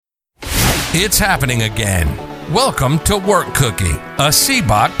It's happening again. Welcome to Work Cookie, a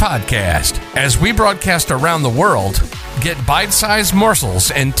CBOC podcast. As we broadcast around the world, get bite-sized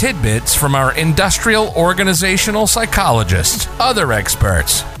morsels and tidbits from our industrial organizational psychologists, other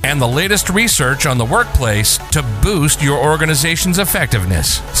experts, and the latest research on the workplace to boost your organization's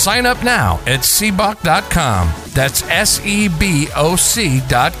effectiveness. Sign up now at cboc.com. That's SEBOC.com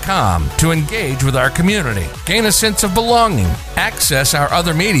to engage with our community, gain a sense of belonging, access our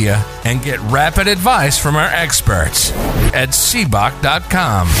other media, and get rapid advice from our experts at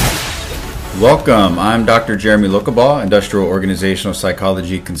cboc.com. Welcome. I'm Dr. Jeremy Lokabaugh, Industrial Organizational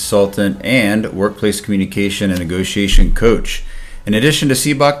Psychology Consultant and Workplace Communication and Negotiation Coach. In addition to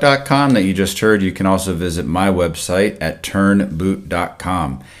cboc.com that you just heard, you can also visit my website at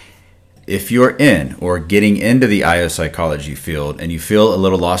turnboot.com. If you're in or getting into the IO psychology field and you feel a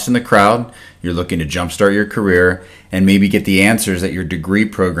little lost in the crowd, you're looking to jumpstart your career and maybe get the answers that your degree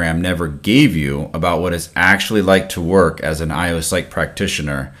program never gave you about what it's actually like to work as an IO psych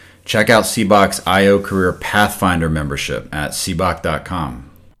practitioner, check out CBOC's IO Career Pathfinder membership at cboc.com.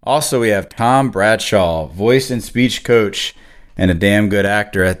 Also, we have Tom Bradshaw, voice and speech coach and a damn good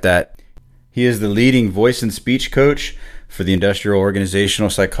actor at that. He is the leading voice and speech coach for the industrial organizational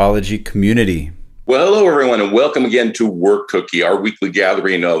psychology community. Well, hello, everyone, and welcome again to Work Cookie, our weekly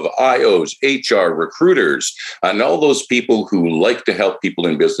gathering of IOs, HR, recruiters, and all those people who like to help people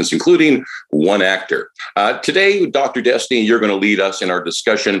in business, including one actor. Today, Dr. Destiny, you're going to lead us in our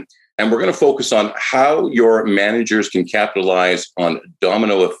discussion, and we're going to focus on how your managers can capitalize on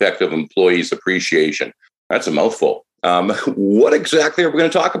domino effect of employees' appreciation. That's a mouthful. What exactly are we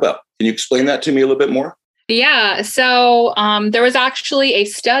going to talk about? Can you explain that to me a little bit more? Yeah. So there was actually a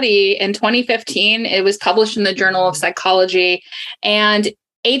study in 2015. It was published in the Journal of Psychology, and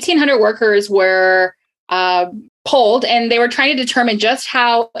 1,800 workers were polled, and they were trying to determine just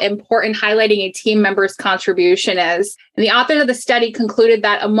how important highlighting a team member's contribution is. And the authors of the study concluded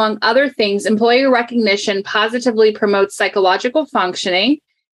that, among other things, employee recognition positively promotes psychological functioning.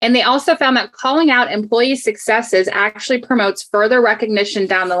 And they also found that calling out employee successes actually promotes further recognition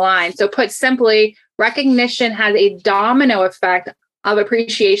down the line. So put simply, recognition has a domino effect of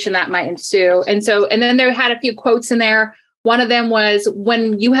appreciation that might ensue. And then they had a few quotes in there. One of them was,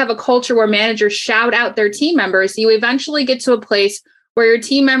 when you have a culture where managers shout out their team members, you eventually get to a place where your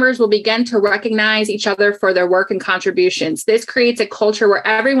team members will begin to recognize each other for their work and contributions. This creates a culture where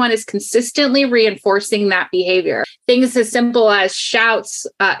everyone is consistently reinforcing that behavior. Things as simple as shouts,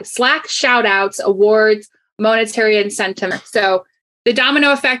 Slack shout outs, awards, monetary incentive. So the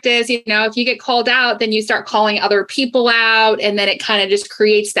domino effect is, if you get called out, then you start calling other people out, and then it kind of just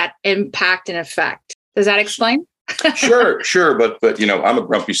creates that impact and effect. Does that explain? Sure. But I'm a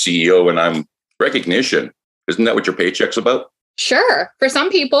grumpy CEO and I'm recognition. Isn't that what your paycheck's about? Sure. For some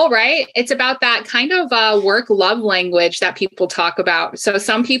people, right? It's about that kind of work love language that people talk about. So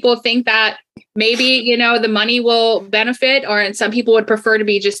some people think that maybe, the money will benefit, or some people would prefer to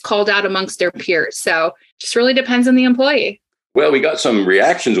be just called out amongst their peers. So it just really depends on the employee. Well, we got some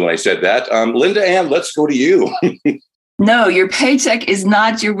reactions when I said that. Linda Ann, let's go to you. No, your paycheck is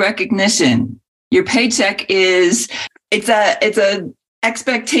not your recognition. Your paycheck it's a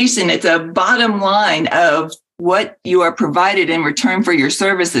expectation. It's a bottom line of what you are provided in return for your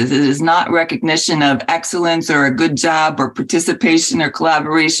services. It is not recognition of excellence or a good job or participation or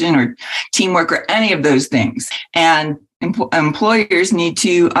collaboration or teamwork or any of those things. And employers need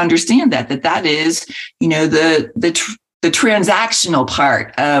to understand that is, the transactional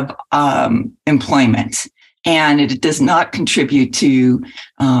part of employment. And it does not contribute to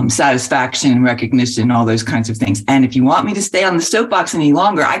satisfaction, recognition, all those kinds of things. And if you want me to stay on the soapbox any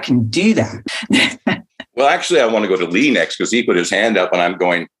longer, I can do that. Well, actually, I want to go to Lee next because he put his hand up and I'm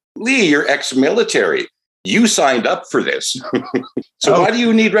going, Lee, you're ex-military. You signed up for this. So why do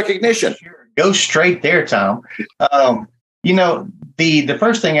you need recognition? Sure. Go straight there, Tom. The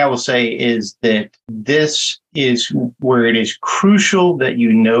first thing I will say is that this is where it is crucial that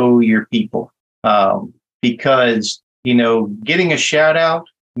you know your people. Because, getting a shout out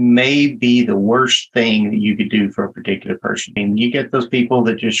may be the worst thing that you could do for a particular person. And you get those people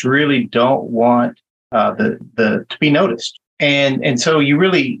that just really don't want to be noticed. And so you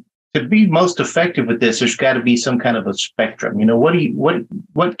really, to be most effective with this, there's got to be some kind of a spectrum.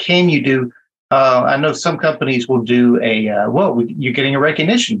 What can you do? I know some companies will do you're getting a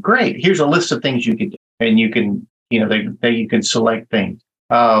recognition. Great. Here's a list of things you can do. And you can, you can select things.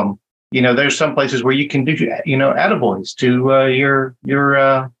 There's some places where you can do, attaboys to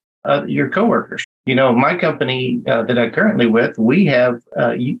your coworkers. My company that I'm currently with, we have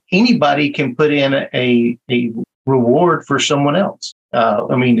anybody can put in a reward for someone else.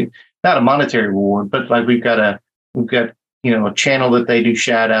 not a monetary reward, but like we've got a channel that they do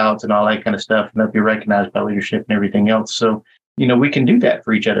shout outs and all that kind of stuff, and they'll be recognized by leadership and everything else. So, we can do that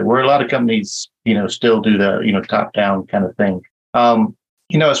for each other, where a lot of companies, still do the, top down kind of thing.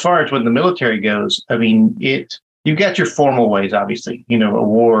 As far as when the military goes, I mean, you've got your formal ways, obviously,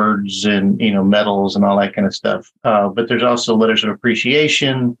 awards and, medals and all that kind of stuff. But there's also letters of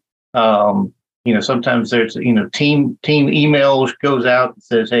appreciation. Sometimes there's, team email goes out that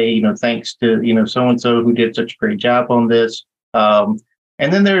says, hey, thanks to, so-and-so who did such a great job on this.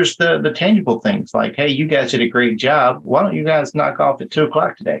 And then there's the tangible things like, hey, you guys did a great job. Why don't you guys knock off at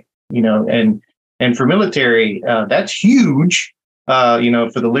 2:00 today? And for military, that's huge.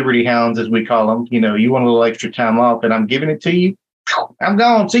 For the Liberty Hounds, as we call them, you want a little extra time off and I'm giving it to you. I'm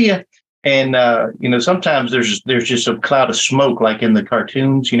gone. See ya. And, sometimes there's just a cloud of smoke, like in the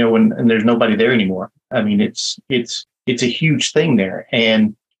cartoons, and there's nobody there anymore. I mean, it's a huge thing there.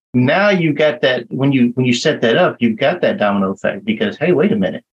 And now you got that when you set that up, you've got that domino effect because, hey, wait a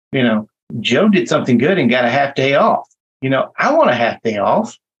minute, Joe did something good and got a half day off. I want a half day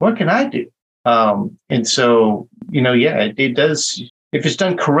off. What can I do? And so, it does. If it's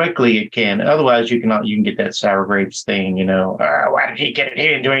done correctly, it can. Otherwise, you can get that sour grapes thing. Why did he get it? He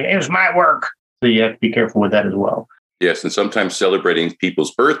didn't do it. It was my work. So you have to be careful with that as well. Yes, and sometimes celebrating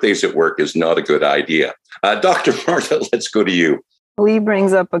people's birthdays at work is not a good idea. Dr. Marta, let's go to you. Lee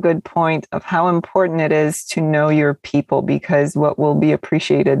brings up a good point of how important it is to know your people, because what will be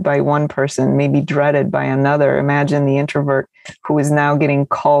appreciated by one person may be dreaded by another. Imagine the introvert who is now getting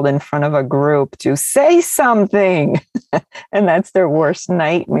called in front of a group to say something, and that's their worst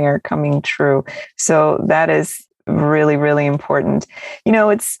nightmare coming true. So that is really, really important.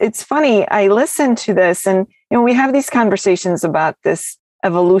 It's funny. I listen to this and, we have these conversations about this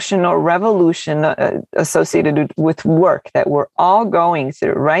evolution or revolution associated with work that we're all going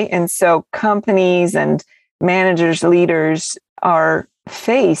through, right? And so companies and managers, leaders are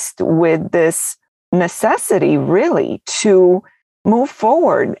faced with this necessity really to move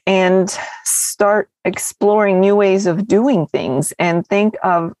forward and start exploring new ways of doing things and think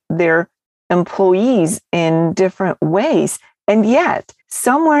of their employees in different ways. And yet,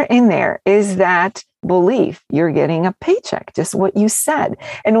 somewhere in there is that belief you're getting a paycheck, just what you said.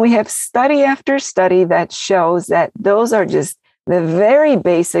 And we have study after study that shows that those are just the very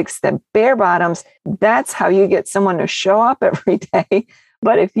basics, the bare bottoms. That's how you get someone to show up every day.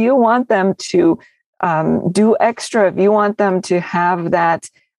 But if you want them to do extra, if you want them to have that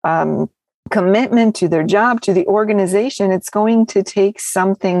commitment to their job, to the organization, it's going to take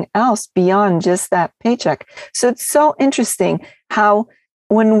something else beyond just that paycheck. So it's so interesting how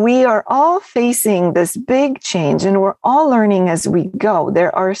when we are all facing this big change and we're all learning as we go,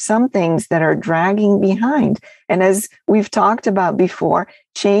 there are some things that are dragging behind. And as we've talked about before,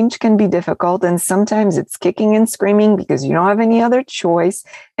 change can be difficult and sometimes it's kicking and screaming because you don't have any other choice.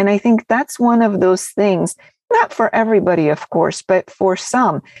 And I think that's one of those things, not for everybody, of course, but for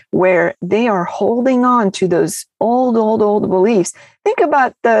some, where they are holding on to those old beliefs. Think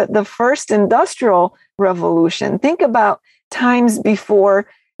about the first industrial revolution. Think about times before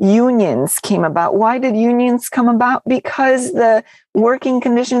unions came about. Why did unions come about? Because the working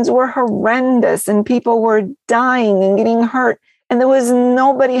conditions were horrendous and people were dying and getting hurt, and there was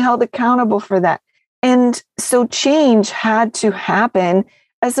nobody held accountable for that. And so change had to happen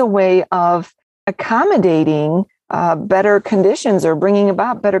as a way of accommodating better conditions or bringing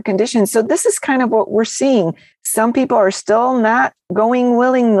about better conditions. So this is kind of what we're seeing. Some people are still not going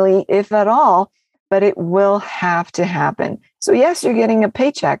willingly, if at all, but it will have to happen. So yes, you're getting a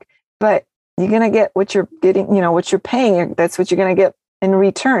paycheck, but you're going to get what you're getting, what you're paying. That's what you're going to get in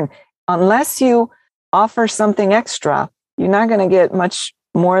return. Unless you offer something extra, you're not going to get much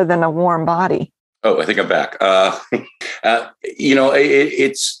more than a warm body. Oh, I think I'm back.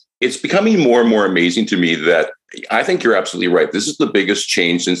 It's becoming more and more amazing to me that I think you're absolutely right. This is the biggest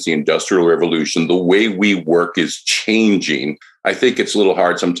change since the Industrial Revolution. The way we work is changing. I think it's a little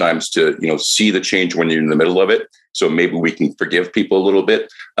hard sometimes to, see the change when you're in the middle of it. So maybe we can forgive people a little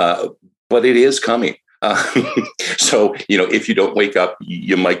bit, but it is coming. So, if you don't wake up,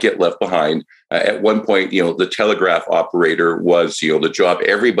 you might get left behind. At one point, the telegraph operator was, the job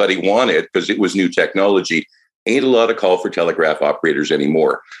everybody wanted because it was new technology. Ain't a lot of call for telegraph operators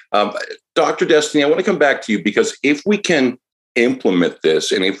anymore. Dr. Destiny, I want to come back to you because if we can implement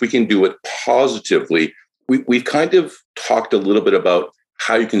this and if we can do it positively, we've kind of talked a little bit about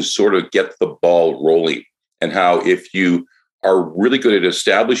how you can sort of get the ball rolling and how if you are really good at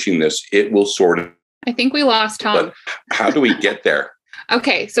establishing this, it will sort of. I think we lost Tom. But how do we get there?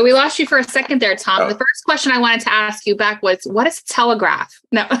 Okay, so we lost you for a second there, Tom. The first question I wanted to ask you back was, what is a telegraph?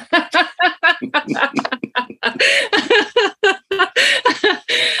 No.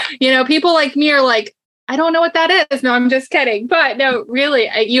 People like me are like, I don't know what that is. No, I'm just kidding. But no, really,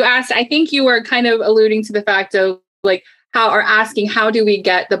 you asked, I think you were kind of alluding to the fact of like, how do we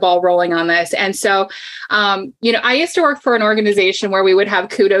get the ball rolling on this? And so, I used to work for an organization where we would have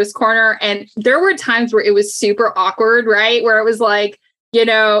kudos corner, and there were times where it was super awkward, right? Where it was like,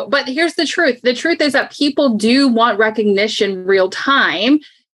 but here's the truth. The truth is that people do want recognition real time,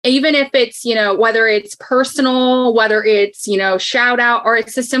 even if it's, whether it's personal, whether it's, shout out, or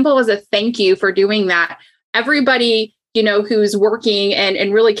it's as simple as a thank you for doing that. Everybody, who's working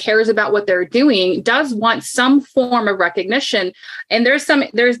and really cares about what they're doing does want some form of recognition. And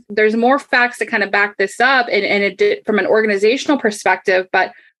there's more facts to kind of back this up and it from an organizational perspective.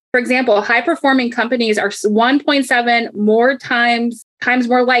 But for example, high performing companies are 1.7 times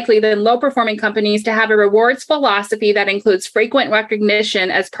more likely than low performing companies to have a rewards philosophy that includes frequent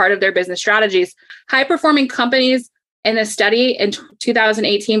recognition as part of their business strategies. High performing companies in a study in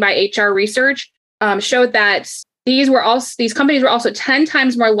 2018 by HR Research showed that these companies were also 10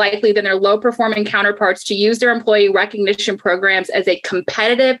 times more likely than their low performing counterparts to use their employee recognition programs as a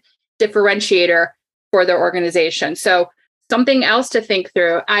competitive differentiator for their organization. So something else to think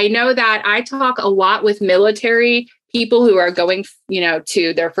through. I know that I talk a lot with military people who are going,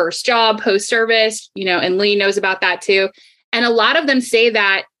 to their first job post-service, and Lee knows about that too. And a lot of them say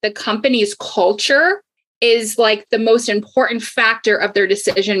that the company's culture is like the most important factor of their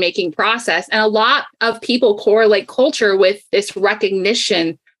decision-making process. And a lot of people correlate culture with this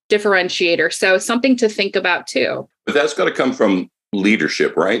recognition differentiator. So something to think about too. But that's got to come from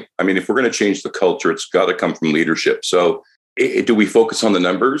leadership, right? I mean, if we're going to change the culture, it's got to come from leadership. So do we focus on the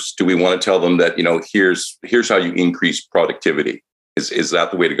numbers? Do we want to tell them that, here's how you increase productivity? Is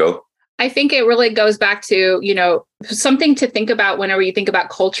that the way to go? I think it really goes back to, something to think about whenever you think about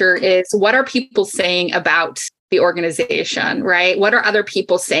culture is what are people saying about the organization, right? What are other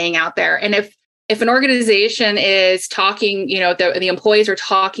people saying out there? And if an organization is talking, the employees are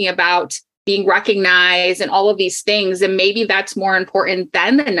talking about being recognized and all of these things, then maybe that's more important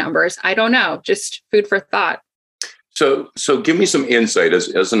than the numbers. I don't know, just food for thought. So give me some insight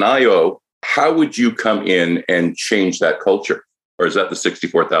as an IO, how would you come in and change that culture? Or is that the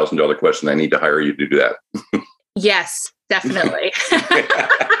 $64,000 question? I need to hire you to do that. Yes, definitely.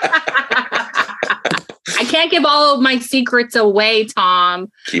 I can't give all of my secrets away,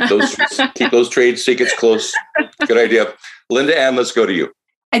 Tom. Keep those trade secrets close. Good idea. Linda Ann, let's go to you.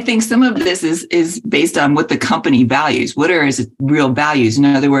 I think some of this is based on what the company values. What are its real values? In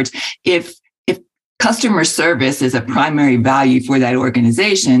other words, if customer service is a primary value for that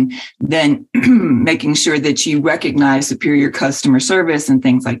organization, then making sure that you recognize superior customer service and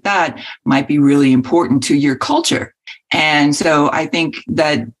things like that might be really important to your culture. And so I think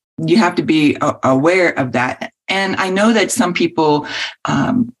that you have to be aware of that. And I know that some people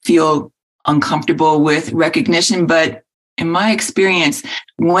feel uncomfortable with recognition, but in my experience,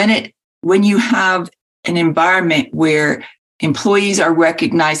 when you have an environment where employees are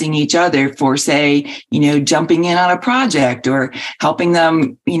recognizing each other for, say, jumping in on a project or helping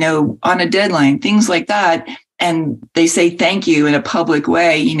them, on a deadline, things like that. And they say thank you in a public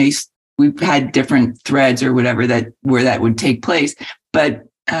way. We've had different threads or whatever where that would take place. But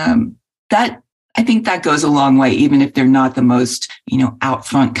that I think that goes a long way, even if they're not the most, out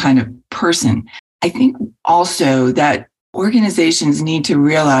front kind of person. I think also that organizations need to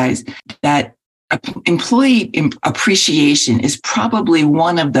realize that employee appreciation is probably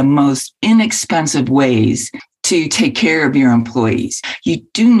one of the most inexpensive ways to take care of your employees. You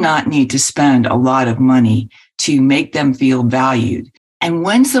do not need to spend a lot of money to make them feel valued. And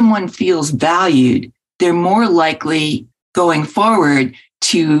when someone feels valued, they're more likely going forward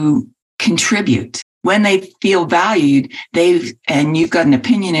to contribute. When they feel valued, and you've got an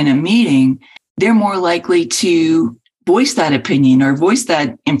opinion in a meeting, they're more likely to voice that opinion or voice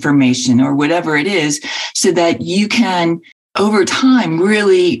that information or whatever it is, so that you can, over time,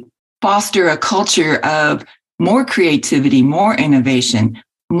 really foster a culture of more creativity, more innovation,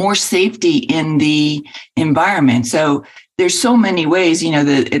 more safety in the environment. So there's so many ways,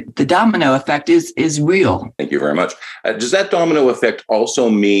 the domino effect is real. Thank you very much. Does that domino effect also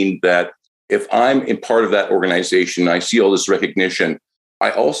mean that if I'm in part of that organization, I see all this recognition, I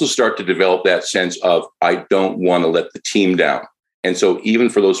also start to develop that sense of, I don't want to let the team down. And so even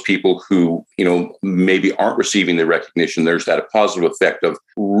for those people who, maybe aren't receiving the recognition, there's that positive effect of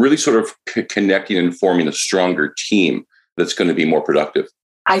really sort of connecting and forming a stronger team that's going to be more productive.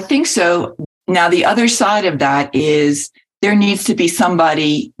 I think so. Now, the other side of that is there needs to be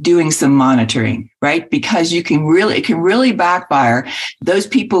somebody doing some monitoring, right? Because it can really backfire. Those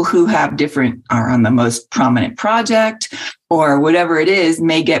people who are on the most prominent project or whatever it is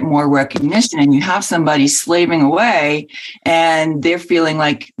may get more recognition, and you have somebody slaving away and they're feeling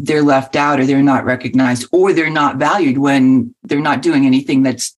like they're left out or they're not recognized or they're not valued when they're not doing anything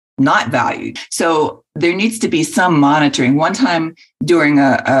that's not valued. So there needs to be some monitoring. One time during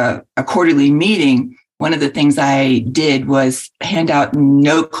a quarterly meeting, one of the things I did was hand out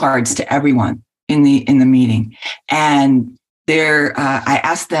note cards to everyone in the meeting. And I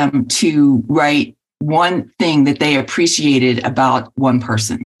asked them to write one thing that they appreciated about one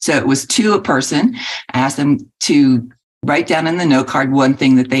person. So it was to a person. I asked them to write down in the note card one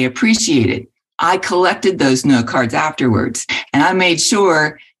thing that they appreciated. I collected those note cards afterwards, and I made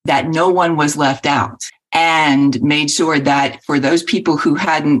sure that no one was left out, and made sure that for those people who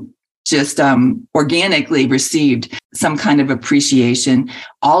hadn't just organically received some kind of appreciation,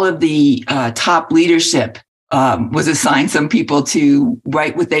 all of the top leadership was assigned some people to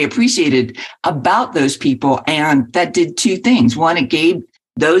write what they appreciated about those people. And that did two things. One, it gave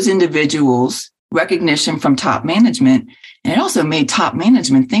those individuals recognition from top management. And it also made top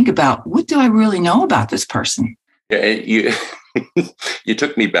management think about, what do I really know about this person? Yeah, you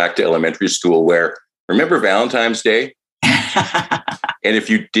took me back to elementary school where, remember Valentine's Day? And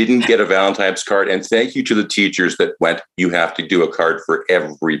if you didn't get a Valentine's card, and thank you to the teachers that went, you have to do a card for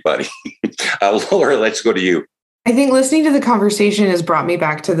everybody. Laura, let's go to you. I think listening to the conversation has brought me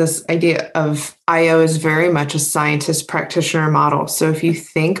back to this idea of IO is very much a scientist practitioner model. So if you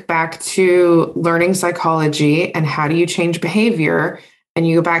think back to learning psychology and how do you change behavior, and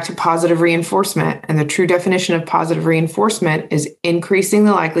you go back to positive reinforcement, and the true definition of positive reinforcement is increasing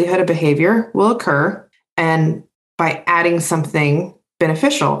the likelihood a behavior will occur, and by adding something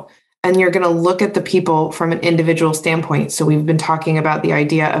beneficial. And you're going to look at the people from an individual standpoint. So we've been talking about the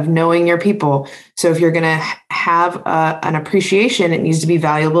idea of knowing your people. So if you're going to have an appreciation, it needs to be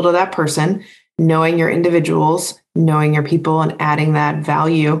valuable to that person. Knowing your individuals, knowing your people, and adding that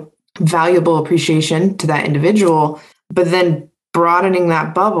valuable appreciation to that individual, but then broadening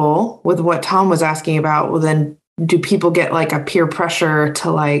that bubble with what Tom was asking about. Well, then do people get like a peer pressure to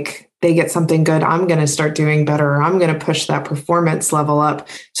like, they get something good, I'm going to start doing better, or I'm going to push that performance level up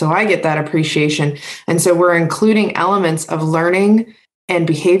so I get that appreciation. And so we're including elements of learning and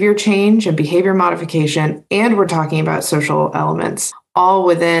behavior change and behavior modification, and we're talking about social elements all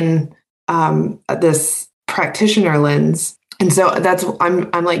within this practitioner lens. And so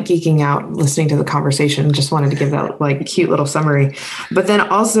I'm like geeking out listening to the conversation. Just wanted to give that like cute little summary. But then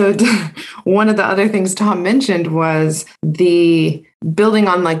also one of the other things Tom mentioned was the building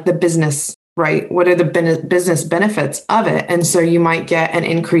on like the business, right? What are the business benefits of it? And so you might get an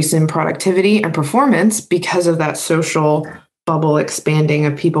increase in productivity and performance because of that social bubble expanding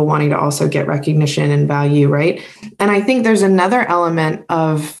of people wanting to also get recognition and value, right? And I think there's another element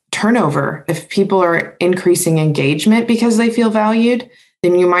of turnover. If people are increasing engagement because they feel valued,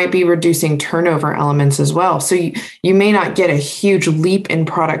 then you might be reducing turnover elements as well. So you may not get a huge leap in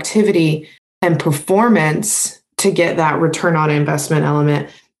productivity and performance to get that return on investment element,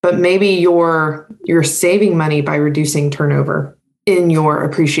 but maybe you're saving money by reducing turnover in your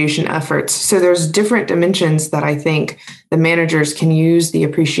appreciation efforts. So there's different dimensions that I think the managers can use the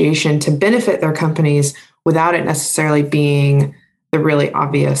appreciation to benefit their companies without it necessarily being the really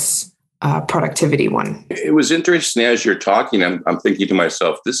obvious productivity one. It was interesting as you're talking, I'm thinking to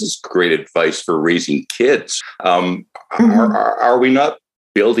myself, this is great advice for raising kids. Are we not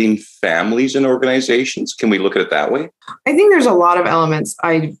building families and organizations? Can we look at it that way? I think there's a lot of elements.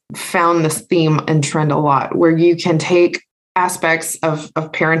 I found this theme and trend a lot where you can take aspects of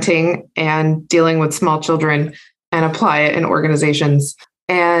parenting and dealing with small children and apply it in organizations.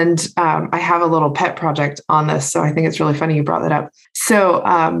 And I have a little pet project on this. So I think it's really funny you brought that up. So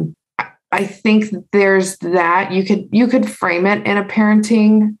I think there's that. You could frame it in a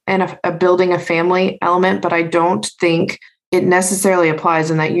parenting and a building a family element, but I don't think it necessarily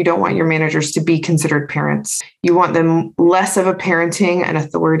applies in that you don't want your managers to be considered parents. You want them less of a parenting and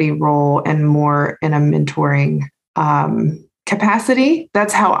authority role and more in a mentoring capacity.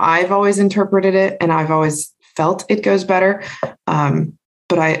 That's how I've always interpreted it. And I've always felt it goes better.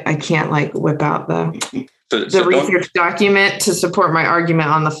 But I can't like whip out the research document to support my argument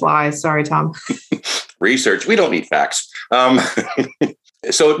on the fly. Sorry, Tom. Research. We don't need facts.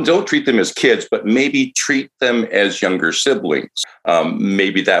 So don't treat them as kids, but maybe treat them as younger siblings.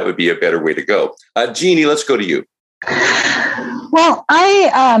 Maybe that would be a better way to go. Jeannie, let's go to you. Well,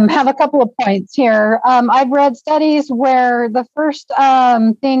 I have a couple of points here. I've read studies where the first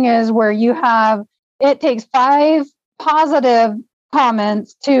thing is where it takes 5 positive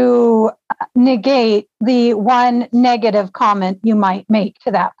comments to negate the one negative comment you might make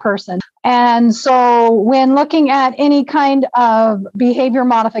to that person. And so when looking at any kind of behavior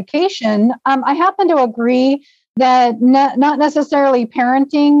modification, I happen to agree that not necessarily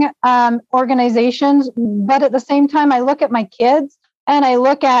parenting organizations, but at the same time, I look at my kids and I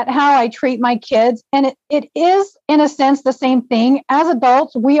look at how I treat my kids. And it is, in a sense, the same thing. As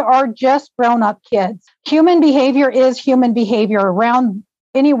adults, we are just grown-up kids. Human behavior is human behavior around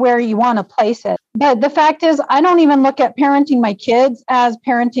anywhere you want to place it. But the fact is, I don't even look at parenting my kids as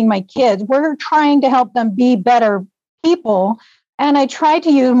parenting my kids. We're trying to help them be better people. And I try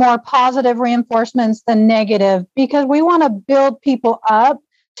to use more positive reinforcements than negative, because we want to build people up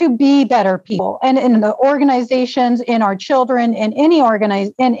to be better people. And in the organizations, in our children, in any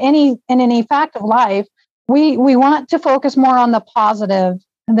fact of life, we want to focus more on the positive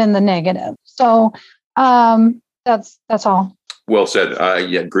than the negative. So that's all. Well said. I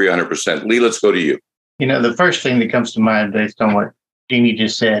agree 100%. Lee, let's go to you. The first thing that comes to mind based on what Jeannie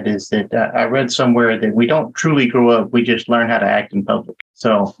just said is that I read somewhere that we don't truly grow up. We just learn how to act in public.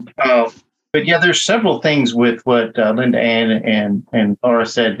 So, but yeah, there's several things with what Linda Ann and Laura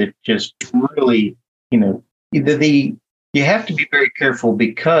said that just really, you have to be very careful,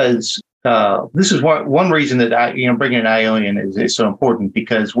 because this is one reason that bringing an IO in is so important,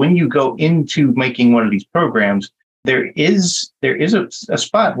 because when you go into making one of these programs, there is a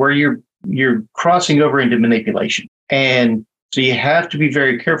spot where you're crossing over into manipulation. And so you have to be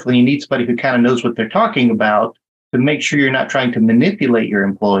very careful. You need somebody who kind of knows what they're talking about to make sure you're not trying to manipulate your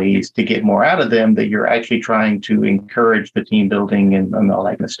employees to get more out of them, that you're actually trying to encourage the team building and all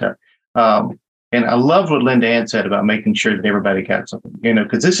that kind of stuff. And I love what Linda Ann said about making sure that everybody got something,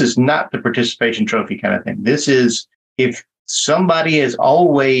 because this is not the participation trophy kind of thing. This is if somebody is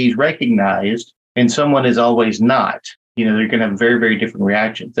always recognized and someone is always not, they're going to have very, very different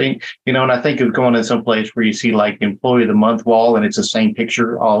reactions. And I think of going to some place where you see like Employee of the Month wall and it's the same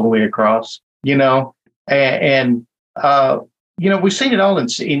picture all the way across, and we've seen it all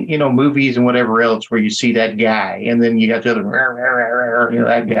in movies and whatever else, where you see that guy and then you got the other,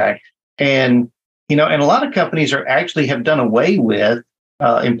 that guy. And, and a lot of companies have done away with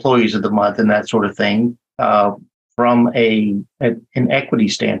Employees of the Month and that sort of thing from an equity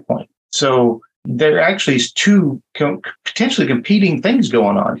standpoint. So there actually is two potentially competing things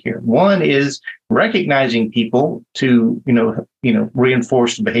going on here. One is recognizing people to,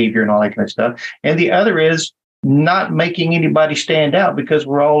 reinforce the behavior and all that kind of stuff. And the other is not making anybody stand out, because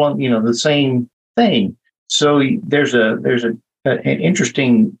we're all on, the same thing. So there's an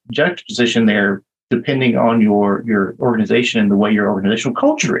interesting juxtaposition there, depending on your organization and the way your organizational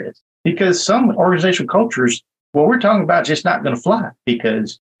culture is. Because some organizational cultures, what we're talking about, is just not going to fly,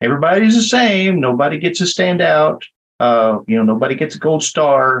 because everybody's the same. Nobody gets to stand out. Nobody gets a gold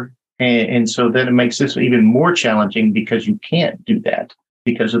star. And so then it makes this even more challenging, because you can't do that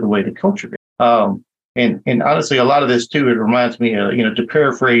because of the way the culture is. And honestly, a lot of this too, it reminds me of, to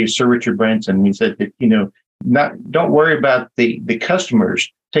paraphrase Sir Richard Branson, he said that, don't worry about the customers,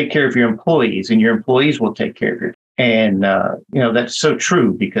 take care of your employees, and your employees will take care of you. And, that's so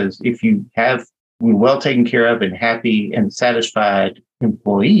true, because if you have well taken care of and happy and satisfied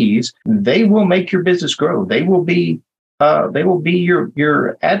employees, they will make your business grow. They will be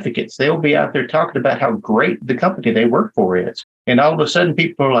your advocates. They will be out there talking about how great the company they work for is. And all of a sudden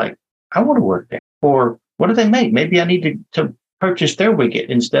people are like, I want to work there. Or what do they make? Maybe I need to purchase their widget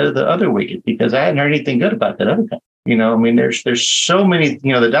instead of the other widget, because I hadn't heard anything good about that other company. There's so many,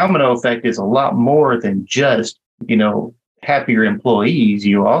 the domino effect is a lot more than just, happier employees.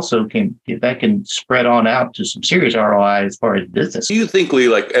 You also can spread on out to some serious ROI as far as business. Do you think,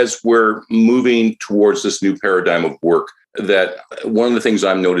 Lee, as we're moving towards this new paradigm of work, that one of the things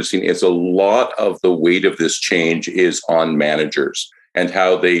I'm noticing is a lot of the weight of this change is on managers and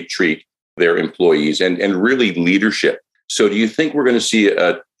how they treat their employees and really leadership. So do you think we're going to see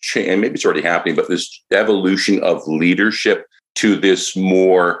a change, and maybe it's already happening, but this evolution of leadership to this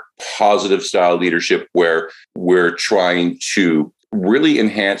more positive style leadership, where we're trying to really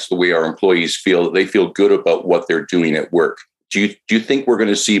enhance the way our employees feel, that they feel good about what they're doing at work? Do you think we're going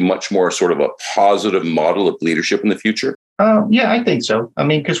to see much more sort of a positive model of leadership in the future? Yeah, I think so.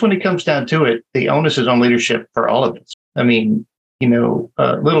 Because when it comes down to it, the onus is on leadership for all of us.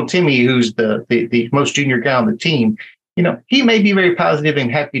 Little Timmy, who's the most junior guy on the team, he may be very positive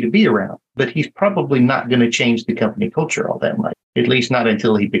and happy to be around, but he's probably not going to change the company culture all that much, at least not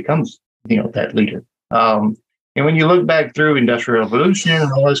until he becomes, that leader. And when you look back through Industrial Revolution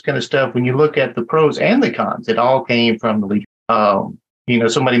and all this kind of stuff, when you look at the pros and the cons, it all came from the leader.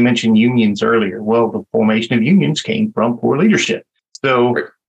 Somebody mentioned unions earlier. Well, the formation of unions came from poor leadership. So,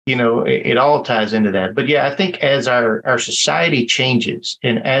 it all ties into that. But yeah, I think as our society changes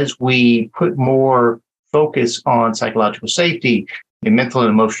and as we put more focus on psychological safety and mental and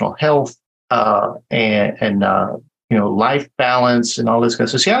emotional health and life balance and all this kind of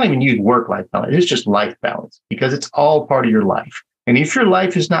stuff. See, I don't even use work-life balance. It's just life balance because it's all part of your life. And if your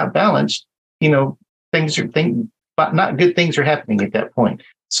life is not balanced, not good things are happening at that point.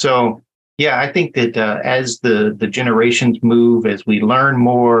 So, yeah, I think that as the generations move, as we learn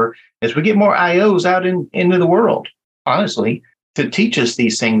more, as we get more IOs out into the world, honestly, to teach us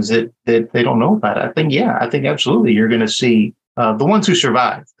these things that they don't know about, I think absolutely you're going to see the ones who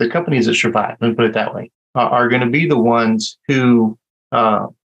survive, the companies that survive, let me put it that way, are going to be the ones who,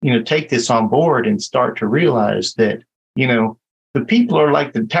 take this on board and start to realize that, the people are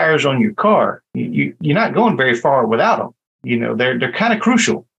like the tires on your car. You're not going very far without them. They're kind of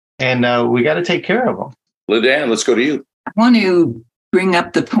crucial, and we got to take care of them. LaDanne, let's go to you. I want to bring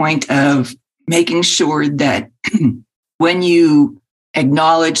up the point of making sure that when you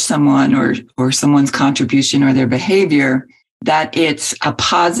acknowledge someone or someone's contribution or their behavior, that it's a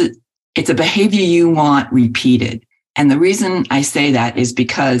behavior you want repeated. And the reason I say that is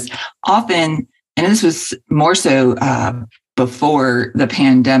because often, and this was more so before the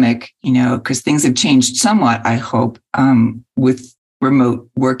pandemic, because things have changed somewhat, I hope, with remote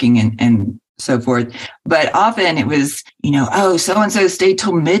working and so forth. But often it was, so-and-so stayed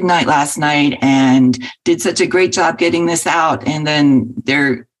till midnight last night and did such a great job getting this out. And then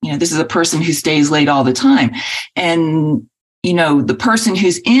this is a person who stays late all the time. And the person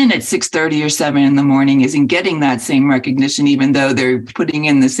who's in at 6:30 or 7 in the morning isn't getting that same recognition, even though they're putting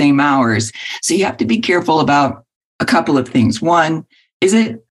in the same hours. So you have to be careful about a couple of things. One, is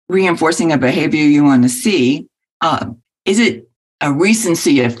it reinforcing a behavior you want to see? Is it a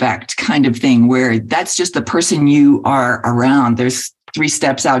recency effect kind of thing where that's just the person you are around? There's 3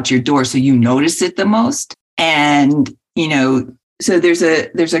 steps out your door, so you notice it the most. And, so there's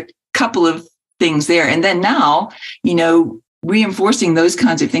a couple of things there. And then now, reinforcing those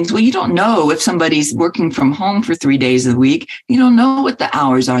kinds of things. Well, you don't know if somebody's working from home for 3 days a week. You don't know what the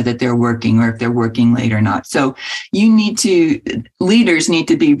hours are that they're working or if they're working late or not. So leaders need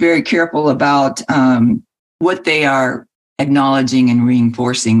to be very careful about what they are acknowledging and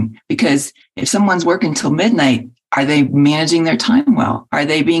reinforcing, because if someone's working till midnight, are they managing their time well? Are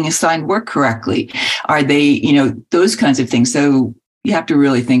they being assigned work correctly? Are they, those kinds of things. So you have to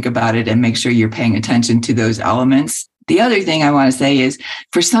really think about it and make sure you're paying attention to those elements. The other thing I want to say is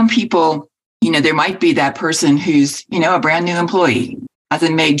for some people, there might be that person who's, a brand new employee,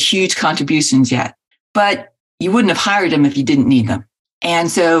 hasn't made huge contributions yet, but you wouldn't have hired them if you didn't need them.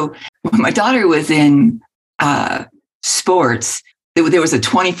 And so when my daughter was in sports, there was a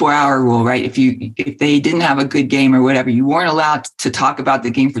 24-hour rule, right? If they didn't have a good game or whatever, you weren't allowed to talk about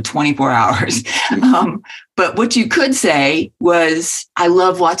the game for 24 hours. But what you could say was, I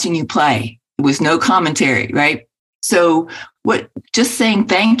love watching you play. It was no commentary, right? So just saying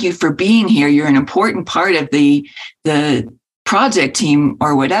thank you for being here, you're an important part of the project team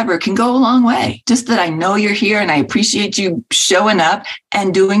or whatever, can go a long way. Just that I know you're here and I appreciate you showing up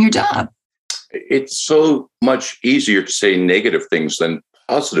and doing your job. It's so much easier to say negative things than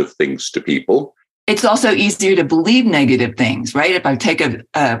positive things to people. It's also easier to believe negative things, right? If I take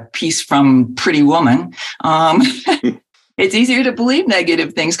a piece from Pretty Woman, it's easier to believe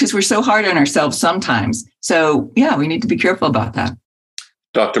negative things because we're so hard on ourselves sometimes. So, yeah, we need to be careful about that.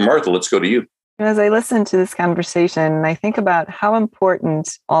 Dr. Martha, let's go to you. As I listen to this conversation, I think about how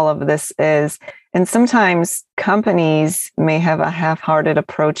important all of this is. And sometimes companies may have a half-hearted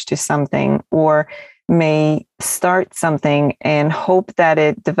approach to something or may start something and hope that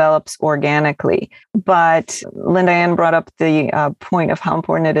it develops organically. But Linda Ann brought up the point of how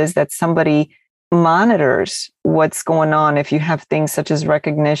important it is that somebody monitors what's going on. If you have things such as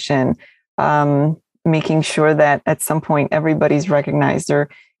recognition, making sure that at some point everybody's recognized, or,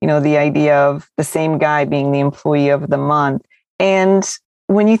 the idea of the same guy being the employee of the month. And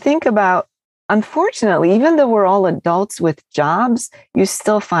when you think about, unfortunately, even though we're all adults with jobs, you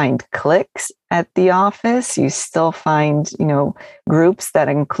still find cliques at the office. You still find, groups that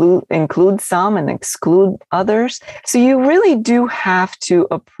include some and exclude others. So you really do have to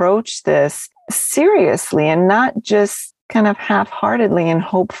approach this seriously and not just kind of half-heartedly and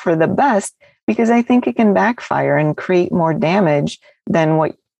hope for the best, because I think it can backfire and create more damage than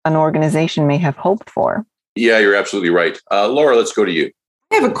what an organization may have hoped for. Yeah, you're absolutely right. Laura, let's go to you.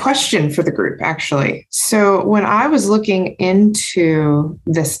 I have a question for the group, actually. So when I was looking into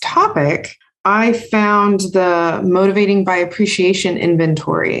this topic, I found the Motivating by Appreciation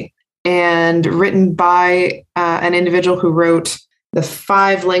inventory, and written by an individual who wrote the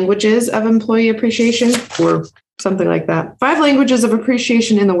 5 languages of employee appreciation, or something like that. 5 languages of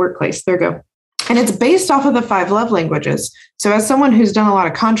appreciation in the workplace. There you go. And it's based off of the 5 love languages. So as someone who's done a lot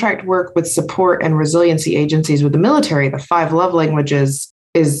of contract work with support and resiliency agencies with the military, the 5 love languages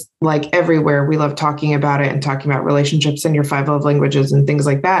is like everywhere. We love talking about it and talking about relationships in your 5 love languages and things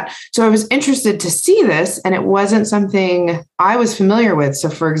like that. So I was interested to see this, and it wasn't something I was familiar with. So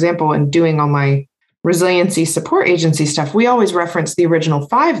for example, in doing all my resiliency support agency stuff, we always reference the original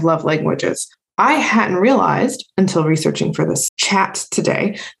 5 love languages. I hadn't realized until researching for this chat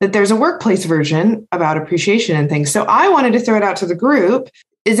today that there's a workplace version about appreciation and things. So I wanted to throw it out to the group.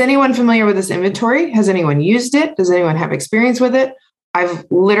 Is anyone familiar with this inventory? Has anyone used it? Does anyone have experience with it? I've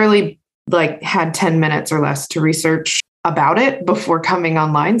literally had 10 minutes or less to research about it before coming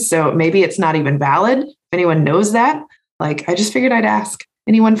online. So maybe it's not even valid. If anyone knows that, I just figured I'd ask.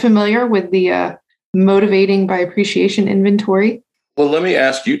 Anyone familiar with the Motivating by Appreciation inventory? Well, let me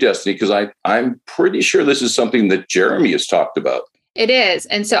ask you, Destiny, because I'm pretty sure this is something that Jeremy has talked about. It is.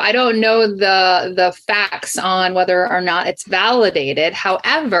 And so I don't know the facts on whether or not it's validated.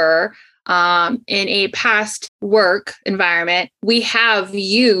 However, in a past work environment, we have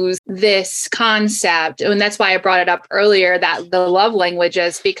used this concept. And that's why I brought it up earlier, that the love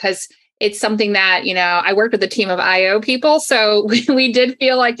languages, because it's something that, I worked with a team of IO people. So we did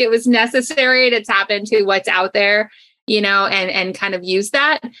feel like it was necessary to tap into what's out there, and kind of use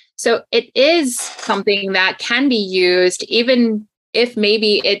that. So it is something that can be used, even if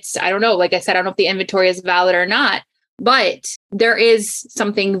maybe it's, I don't know, like I said, I don't know if the inventory is valid or not, but there is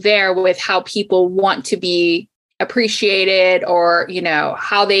something there with how people want to be appreciated, or,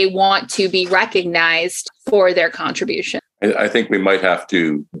 how they want to be recognized for their contribution. I think we might have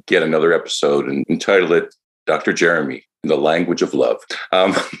to get another episode and entitle it Dr. Jeremy, The Language of Love.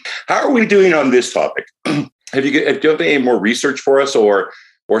 How are we doing on this topic? Do you have any more research for us, or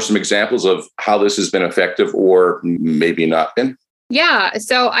some examples of how this has been effective or maybe not been? Yeah.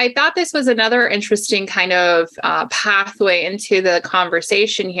 So I thought this was another interesting kind of pathway into the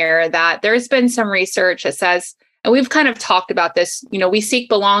conversation here, that there's been some research that says, and we've kind of talked about this, we seek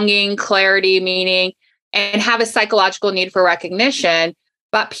belonging, clarity, meaning, and have a psychological need for recognition.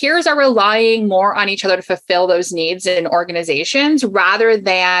 But peers are relying more on each other to fulfill those needs in organizations rather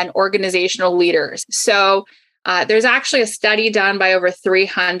than organizational leaders. So there's actually a study done by over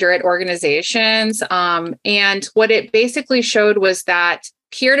 300 organizations. And what it basically showed was that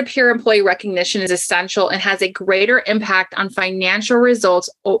peer-to-peer employee recognition is essential and has a greater impact on financial results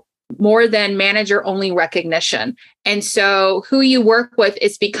more than manager-only recognition. And so who you work with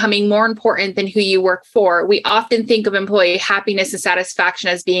is becoming more important than who you work for. We often think of employee happiness and satisfaction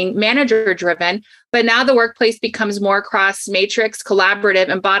as being manager-driven, but now the workplace becomes more cross-matrix, collaborative,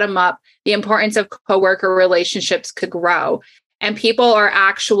 and bottom-up. The importance of coworker relationships could grow. And people are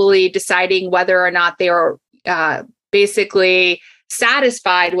actually deciding whether or not they are basically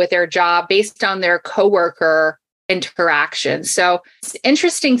satisfied with their job based on their coworker interaction. So it's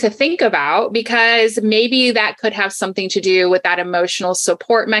interesting to think about, because maybe that could have something to do with that emotional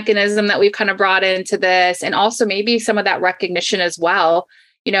support mechanism that we've kind of brought into this, and also maybe some of that recognition as well.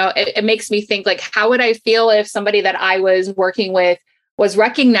 It makes me think, how would I feel if somebody that I was working with was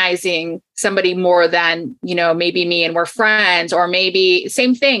recognizing somebody more than, maybe me, and we're friends, or maybe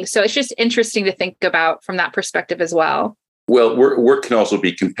same thing. So it's just interesting to think about from that perspective as well. Well, work can also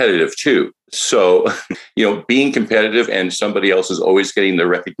be competitive too. So, being competitive and somebody else is always getting the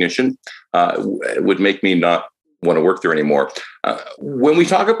recognition would make me not want to work there anymore. When we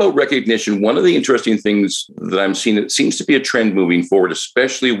talk about recognition, one of the interesting things that I'm seeing, it seems to be a trend moving forward,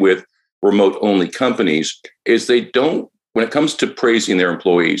 especially with remote-only companies, is they don't, when it comes to praising their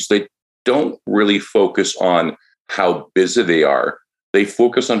employees, they don't really focus on how busy they are. They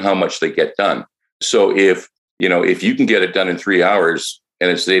focus on how much they get done. So if you can get it done in 3 hours and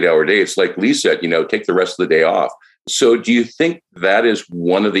it's an 8-hour day, it's like Lee said, take the rest of the day off. So do you think that is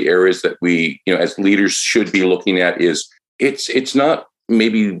one of the areas that we, as leaders should be looking at? Is it's not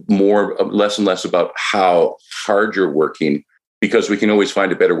maybe less and less about how hard you're working, because we can always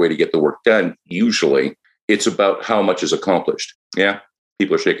find a better way to get the work done. Usually it's about how much is accomplished. Yeah.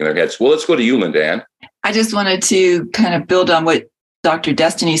 People are shaking their heads. Well, let's go to you, Linda Ann. I just wanted to kind of build on what Dr.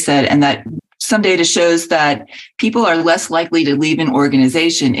 Destiny said, and that some data shows that people are less likely to leave an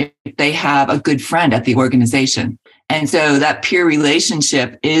organization if they have a good friend at the organization. And so that peer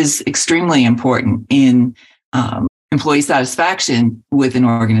relationship is extremely important in employee satisfaction with an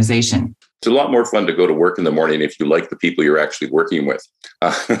organization. It's a lot more fun to go to work in the morning if you like the people you're actually working with.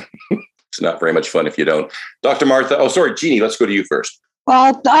 It's not very much fun if you don't. Dr. Martha, Jeannie, let's go to you first.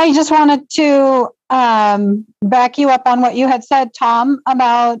 Well, I just wanted to back you up on what you had said, Tom,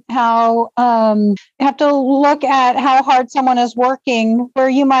 about how you have to look at how hard someone is working, where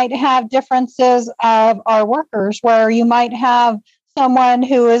you might have differences of our workers, where you might have someone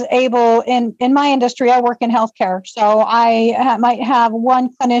who is able, in my industry, I work in healthcare. So I might have one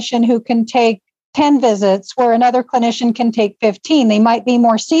clinician who can take 10 visits where another clinician can take 15. They might be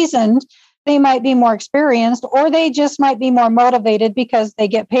more seasoned, they might be more experienced, or they just might be more motivated because they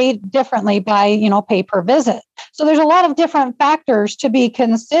get paid differently by, pay per visit. So there's a lot of different factors to be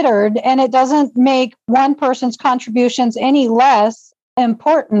considered, and it doesn't make one person's contributions any less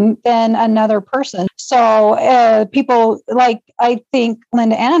important than another person. So people, like I think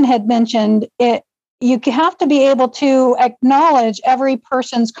Linda Ann had mentioned, you have to be able to acknowledge every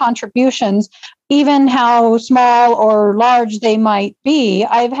person's contributions, even how small or large they might be.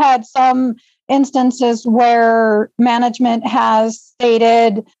 I've had some instances where management has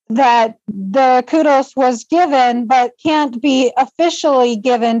stated that the kudos was given, but can't be officially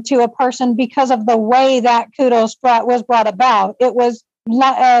given to a person because of the way that kudos was brought about. It was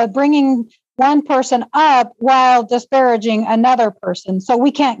bringing one person up while disparaging another person. So we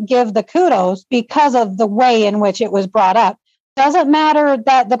can't give the kudos because of the way in which it was brought up. Doesn't matter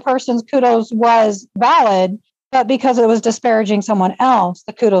that the person's kudos was valid, but because it was disparaging someone else,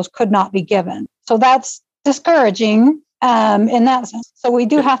 the kudos could not be given. So that's discouraging in that sense. So we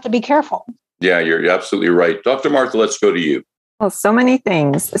do have to be careful. Yeah, you're absolutely right. Dr. Martha, let's go to you. Well, so many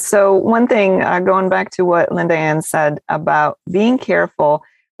things. So one thing, going back to what Linda Ann said about being careful,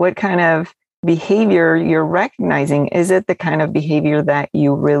 what kind of behavior you're recognizing. Is it the kind of behavior that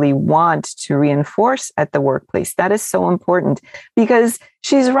you really want to reinforce at the workplace? That is so important, because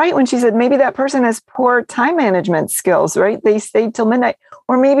she's right when she said maybe that person has poor time management skills, right? They stayed till midnight,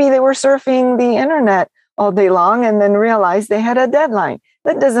 or maybe they were surfing the internet all day long and then realized they had a deadline.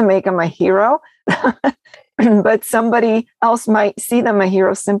 That doesn't make them a hero. But somebody else might see them a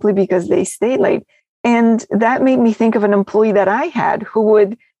hero simply because they stayed late. And that made me think of an employee that I had who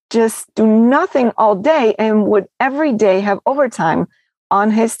would just do nothing all day and would every day have overtime on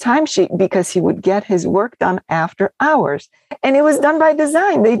his timesheet because he would get his work done after hours. And it was done by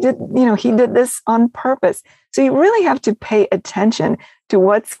design. He did this on purpose. So you really have to pay attention to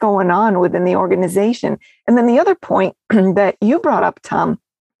what's going on within the organization. And then the other point that you brought up, Tom,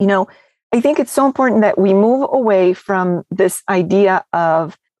 I think it's so important that we move away from this idea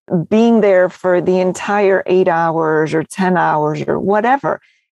of being there for the entire 8 hours or 10 hours or whatever,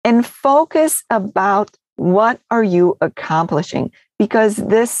 and focus about what are you accomplishing? Because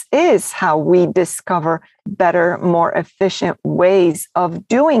this is how we discover better, more efficient ways of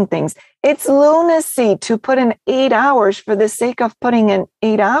doing things. It's lunacy to put in 8 hours for the sake of putting in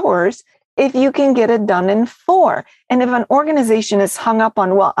 8 hours if you can get it done in 4. And if an organization is hung up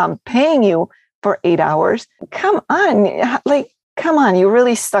on, well, I'm paying you for 8 hours, come on, you're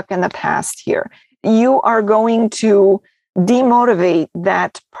really stuck in the past here. You are going to demotivate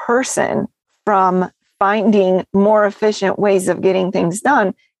that person from finding more efficient ways of getting things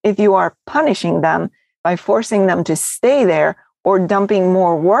done if you are punishing them by forcing them to stay there or dumping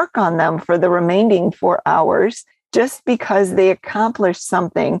more work on them for the remaining 4 hours just because they accomplished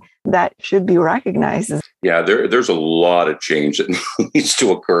something that should be recognized. Yeah, there's a lot of change that needs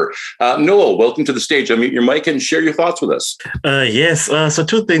to occur. Noel, welcome to the stage. Unmute your mic and share your thoughts with us. Yes, so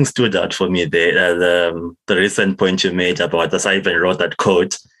two things stood out for me there. The recent point you made about, as I even wrote that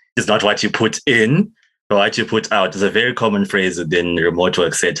quote, is not what you put in, but what you put out. Is a very common phrase within remote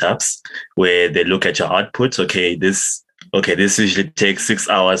work setups where they look at your output. This usually takes 6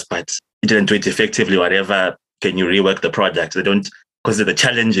 hours, but you didn't do it effectively, whatever. Can you rework the project? They don't, because of the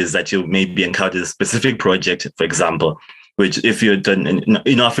challenges that you maybe encounter in a specific project, for example, which if you're done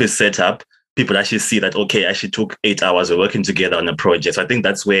in office setup, people actually see that, okay, I actually took 8 hours of working together on a project. So I think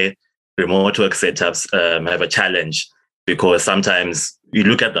that's where remote work setups have a challenge, because sometimes you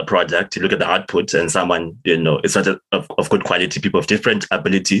look at the product, you look at the output, and someone, it's not of good quality, people have different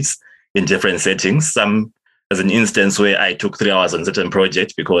abilities in different settings. Some, as an instance where I took 3 hours on a certain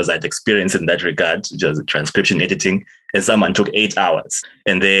project because I had experience in that regard, just transcription editing, and someone took 8 hours.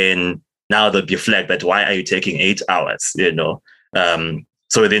 And then now they'll be flagged that, why are you taking 8 hours? So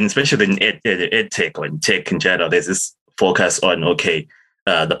then, especially in ed tech or in tech in general, there's this focus on,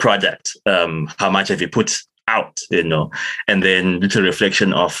 the product, how much have you put out, and then little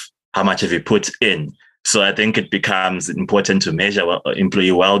reflection of how much have you put in. So I think it becomes important to measure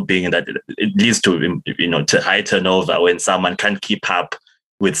employee well-being, and that it leads to, to high turnover when someone can't keep up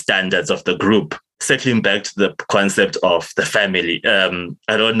with standards of the group. circling back to the concept of the family,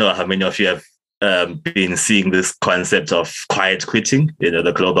 I don't know how many of you have been seeing this concept of quiet quitting,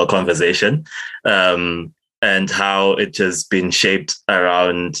 the global conversation, and how it has been shaped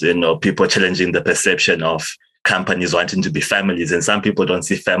around, people challenging the perception of companies wanting to be families. And some people don't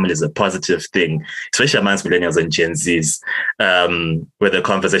see family as a positive thing, especially amongst millennials and Gen Zs, where the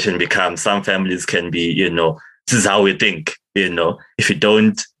conversation becomes some families can be, this is how we think, if you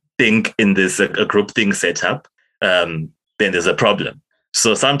don't think in this a group thing setup, then there's a problem.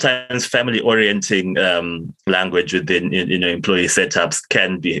 So sometimes family-orienting language within employee setups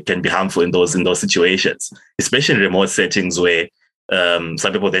can be harmful in those situations, especially in remote settings where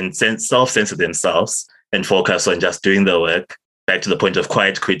some people then self-censor themselves and focus on just doing the work. Back to the point of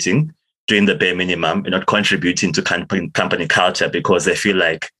quiet quitting, doing the bare minimum, and not contributing to company culture because they feel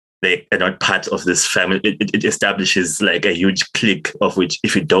like they are not part of this family. It establishes like a huge clique of which,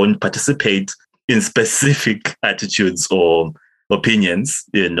 if you don't participate in specific attitudes or opinions,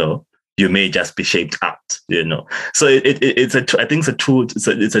 you may just be shaped out, So I think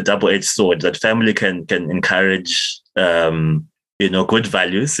it's a double-edged sword that family can encourage, good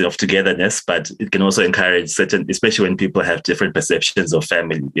values of togetherness, but it can also encourage certain, especially when people have different perceptions of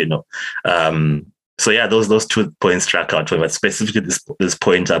family, So yeah, those 2 points struck out for me, but specifically this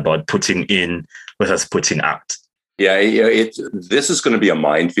point about putting in versus putting out. Yeah, this is going to be a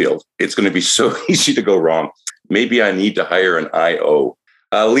minefield. It's going to be so easy to go wrong. Maybe I need to hire an IO.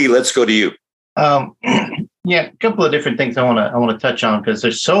 Lee, let's go to you. Yeah, a couple of different things I want to touch on because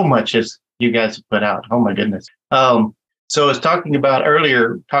there's so much as you guys have put out. Oh my goodness. So I was talking about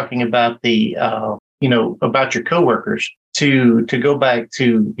the about your coworkers to go back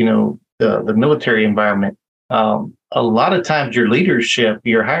to the military environment. A lot of times your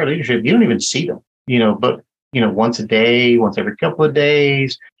higher leadership, you don't even see them. But once a day, once every couple of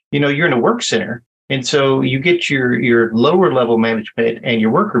days, you're in a work center. And so you get your lower level management and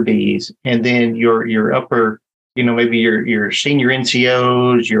your worker bees, and then your upper, maybe your senior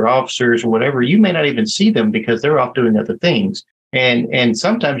NCOs, your officers or whatever, you may not even see them because they're off doing other things. And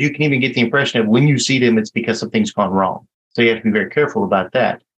sometimes you can even get the impression of when you see them, it's because something's gone wrong. So you have to be very careful about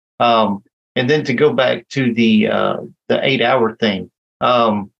that. And then to go back to the 8-hour thing,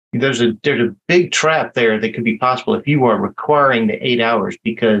 there's a big trap there that could be possible if you are requiring the 8 hours,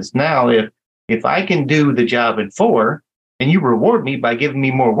 because now if I can do the job in 4 and you reward me by giving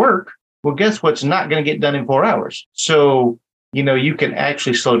me more work, well, guess what's not going to get done in 4 hours? So, you can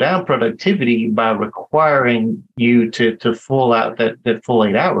actually slow down productivity by requiring you to full out that full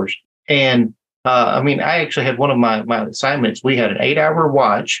 8 hours. And I actually had one of my assignments. We had an 8-hour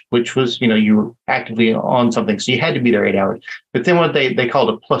watch, which was, you were actively on something. So you had to be there 8 hours. But then what they called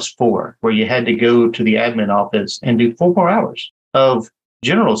a +4, where you had to go to the admin office and do 4 more hours of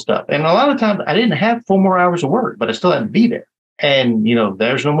general stuff. And a lot of times I didn't have 4 more hours of work, but I still had to be there. And,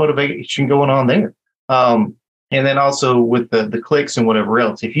 there's no motivation going on there. And then also with the clicks and whatever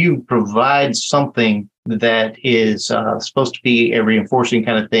else, if you provide something that is supposed to be a reinforcing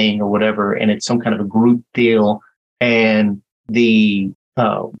kind of thing or whatever, and it's some kind of a group deal, and it's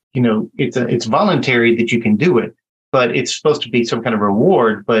voluntary that you can do it, but it's supposed to be some kind of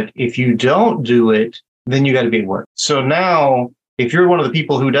reward. But if you don't do it, then you got to be at work. So now, if you're one of the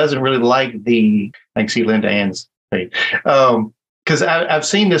people who doesn't really like I can see Linda Ann's face, because I've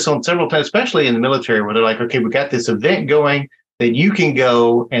seen this on several times, especially in the military, where they're like, okay, we got this event going that you can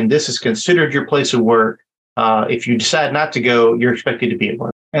go, and this is considered your place of work. If you decide not to go, you're expected to be at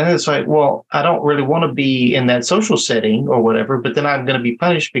work. And it's like, well, I don't really want to be in that social setting or whatever, but then I'm going to be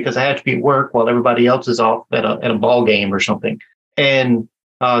punished because I have to be at work while everybody else is off at a ball game or something. And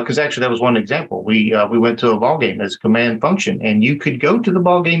because actually that was one example. We went to a ball game as a command function, and you could go to the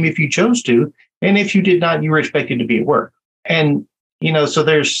ball game if you chose to, and if you did not, you were expected to be at work. And so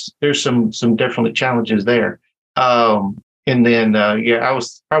there's some definitely challenges there. And then I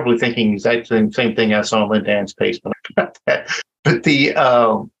was probably thinking exactly the same thing I saw on Linda Ann's face, but but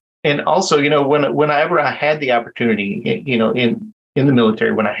and also whenever I had the opportunity, in the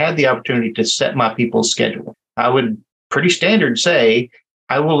military, when I had the opportunity to set my people's schedule, I would pretty standard say,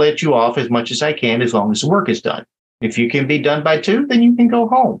 I will let you off as much as I can as long as the work is done. If you can be done by 2, then you can go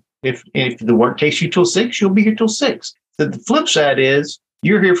home. If the work takes you till 6, you'll be here till 6. The flip side is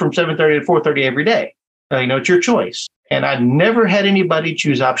you're here from 7:30 to 4:30 every day. It's your choice. And I never had anybody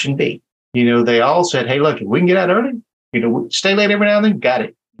choose option B. They all said, hey, look, if we can get out early, stay late every now and then, got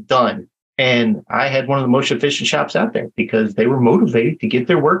it, done. And I had one of the most efficient shops out there because they were motivated to get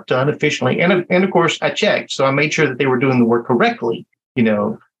their work done efficiently. And of course, I checked. So I made sure that they were doing the work correctly.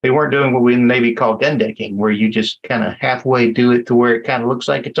 They weren't doing what we in the Navy call gun decking, where you just kind of halfway do it to where it kind of looks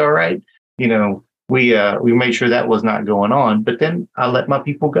like it's all right. we made sure that was not going on. But then I let my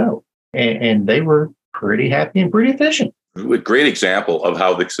people go, and they were pretty happy and pretty efficient. A great example of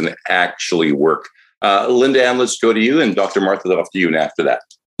how this can actually work. Linda Ann, let's go to you, and Dr. Martha, off to you, and after that.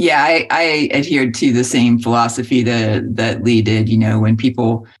 Yeah, I adhered to the same philosophy that Lee did. You know, when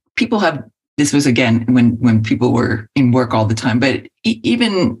people have, this was again when people were in work all the time, but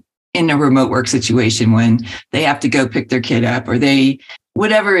even in a remote work situation, when they have to go pick their kid up, or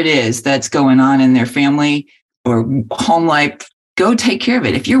whatever it is that's going on in their family or home life, go take care of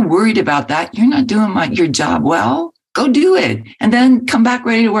it. If you're worried about that, you're not doing your job well, go do it. And then come back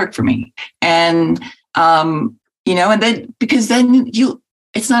ready to work for me. And, you know, and then, because then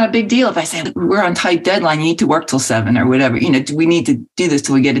it's not a big deal if I say, we're on tight deadline, you need to work till 7 or whatever, you know, we need to do this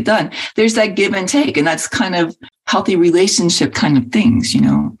till we get it done. There's that give and take. And that's kind of healthy relationship kind of things, you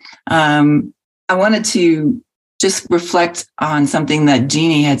know. I wanted to just reflect on something that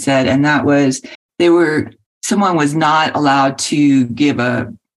Jeannie had said, and that was someone was not allowed to give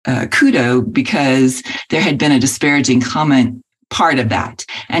a kudo because there had been a disparaging comment part of that.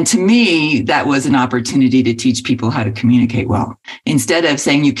 And to me, that was an opportunity to teach people how to communicate well. Instead of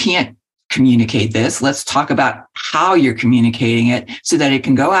saying you can't communicate this, let's talk about how you're communicating it so that it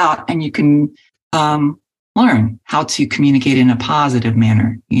can go out and you can learn how to communicate in a positive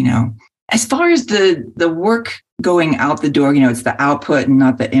manner, you know. As far as the work going out the door, you know, it's the output and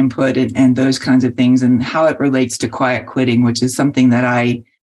not the input and those kinds of things, and how it relates to quiet quitting, which is something that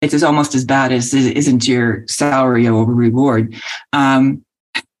it's almost as bad as isn't your salary over reward.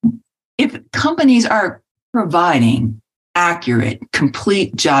 If companies are providing accurate,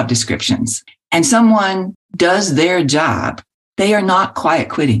 complete job descriptions and someone does their job, they are not quiet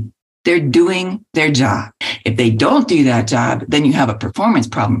quitting. They're doing their job. If they don't do that job, then you have a performance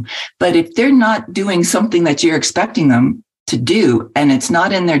problem. But if they're not doing something that you're expecting them to do, and it's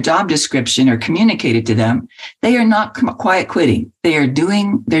not in their job description or communicated to them, they are not quiet quitting. They are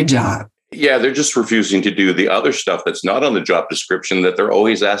doing their job. Yeah, they're just refusing to do the other stuff that's not on the job description that they're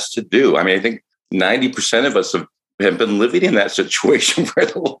always asked to do. I mean, I think 90% of us have been living in that situation for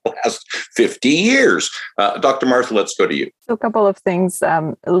the last 50 years. Dr. Martha, let's go to you. So a couple of things.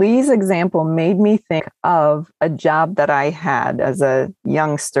 Lee's example made me think of a job that I had as a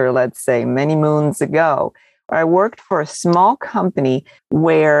youngster, let's say, many moons ago. I worked for a small company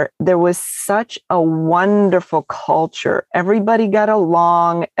where there was such a wonderful culture. Everybody got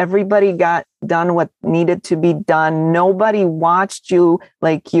along. Everybody got done what needed to be done. Nobody watched you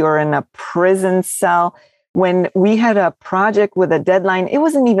like you're in a prison cell. When we had a project with a deadline, it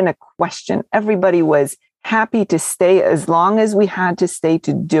wasn't even a question. Everybody was happy to stay as long as we had to stay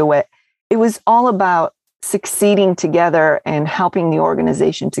to do it. It was all about succeeding together and helping the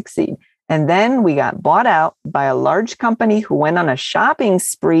organization succeed. And then we got bought out by a large company who went on a shopping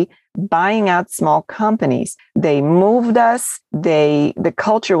spree, buying out small companies. They moved us. The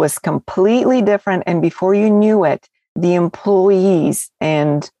culture was completely different. And before you knew it, the employees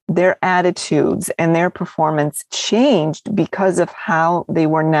and their attitudes and their performance changed because of how they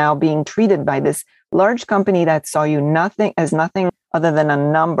were now being treated by this large company that saw you nothing other than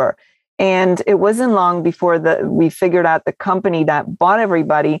a number. And it wasn't long before we figured out the company that bought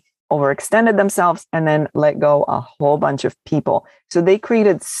everybody overextended themselves and then let go a whole bunch of people. So they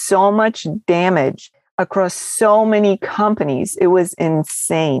created so much damage across so many companies. It was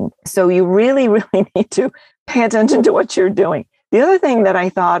insane. So you really, really need to pay attention to what you're doing. The other thing that I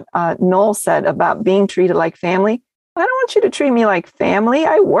thought Noel said about being treated like family, I don't want you to treat me like family.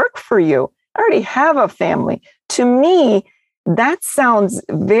 I work for you. I already have a family. To me, that sounds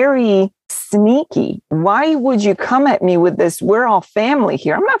very sneaky. Why would you come at me with this? We're all family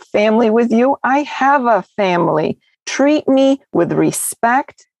here. I'm not family with you. I have a family. Treat me with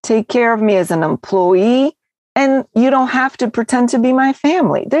respect. Take care of me as an employee. And you don't have to pretend to be my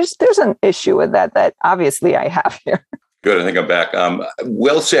family. There's an issue with that obviously I have here. Good. I think I'm back.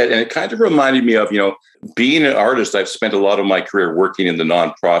 Well said. And it kind of reminded me of, being an artist. I've spent a lot of my career working in the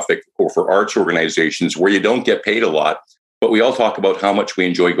nonprofit or for arts organizations where you don't get paid a lot, but we all talk about how much we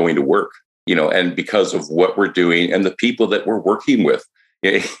enjoy going to work, and because of what we're doing and the people that we're working with.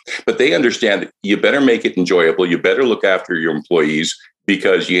 But they understand that you better make it enjoyable. You better look after your employees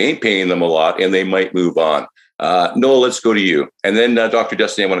because you ain't paying them a lot and they might move on. Noel, let's go to you. And then Dr.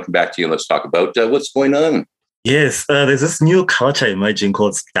 Destiny, I want to come back to you and let's talk about what's going on. Yes, there's this new culture emerging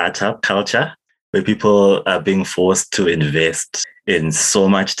called startup culture, where people are being forced to invest in so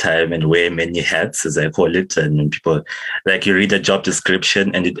much time and wear many hats, as I call it. And people, like, you read a job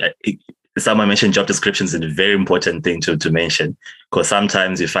description, and someone mentioned job descriptions is a very important thing to mention, because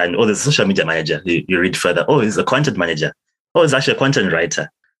sometimes you find, there's a social media manager. You read further, he's a content manager. He's actually a content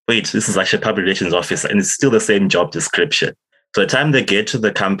writer. wait, this is actually a public relations officer, and it's still the same job description. So the time they get to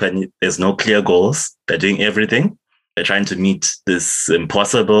the company, there's no clear goals. They're doing everything. They're trying to meet this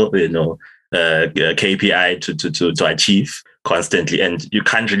impossible, KPI to achieve constantly, and you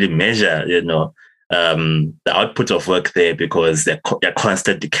can't really measure, the output of work there because they're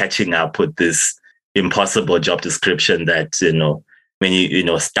constantly catching up with this impossible job description that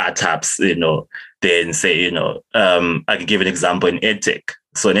many startups then say I can give an example in edtech.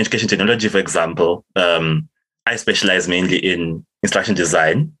 So in education technology, for example, I specialize mainly in instruction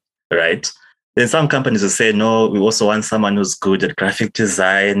design, right? Then some companies will say, no, we also want someone who's good at graphic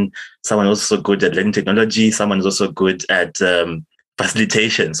design, someone who's also good at learning technology, someone who's also good at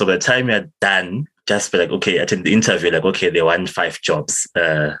facilitation. So by the time you're done, just be like, okay, attend the interview, like, okay, they want 5 jobs.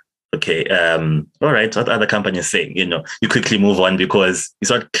 All right, what other companies saying? You quickly move on because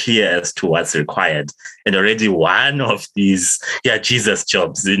it's not clear as to what's required. And already one of these, Jesus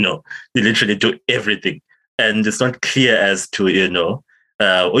jobs, they literally do everything. And it's not clear as to,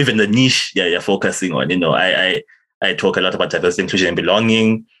 or even the niche you're focusing on. I talk a lot about diversity, inclusion, and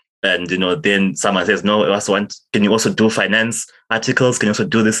belonging. And, then someone says, no, I also want, can you also do finance articles? Can you also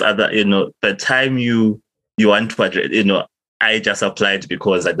do this other, by the time you want to address, I just applied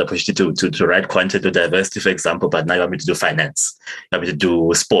because I had the opportunity to write content to diversity, for example, but now you want me to do finance. You want me to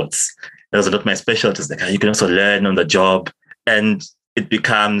do sports. Those are not my specialties. Like, you can also learn on the job. And it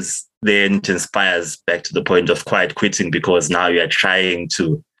becomes, then it inspires back to the point of quiet quitting because now you are trying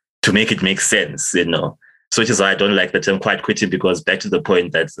to make it make sense, So which is why I don't like the term quiet quitting, because back to the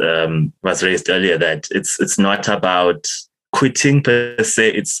point that was raised earlier, that it's not about quitting per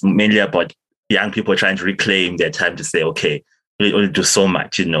se. It's mainly about young people trying to reclaim their time to say, okay, we only do so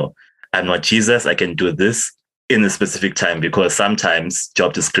much, I'm not Jesus, I can do this in a specific time, because sometimes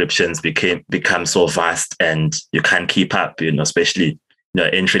job descriptions become so vast and you can't keep up, especially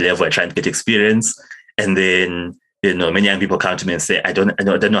entry level, trying to get experience. And then, many young people come to me and say, I don't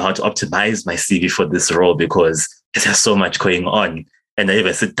know how to optimize my CV for this role because there's so much going on. And I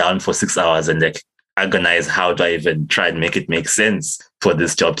even sit down for 6 hours and agonize, how do I even try and make it make sense for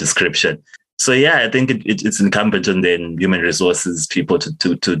this job description? So I think it's incumbent on then human resources people to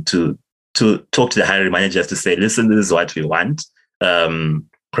talk to the hiring managers to say, listen, this is what we want from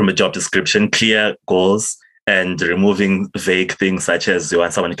a job description, clear goals, and removing vague things such as you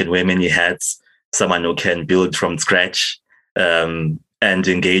want someone who can wear many hats, someone who can build from scratch, and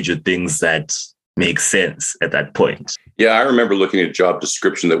engage with things that make sense at that point. Yeah, I remember looking at a job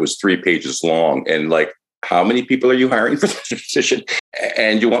description that was 3 pages long and how many people are you hiring for this position?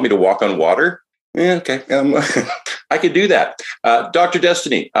 And you want me to walk on water? Yeah, okay. I could do that. Dr.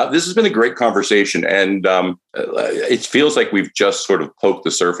 Destiny, this has been a great conversation, and it feels like we've just sort of poked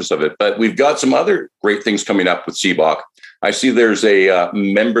the surface of it, but we've got some other great things coming up with CBOC. I see there's a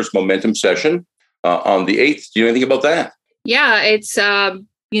members momentum session on the 8th. Do you know anything about that? Yeah, it's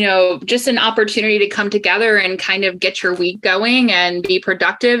just an opportunity to come together and kind of get your week going and be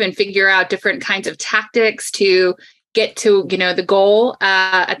productive and figure out different kinds of tactics to get to, the goal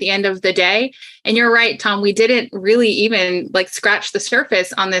at the end of the day. And you're right, Tom, we didn't really even scratch the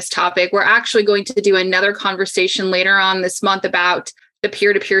surface on this topic. We're actually going to do another conversation later on this month about the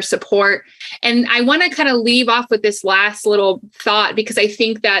peer-to-peer support. And I want to kind of leave off with this last little thought, because I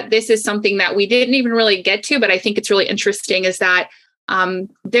think that this is something that we didn't even really get to, but I think it's really interesting, is that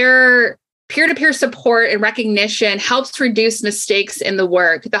their peer-to-peer support and recognition helps reduce mistakes in the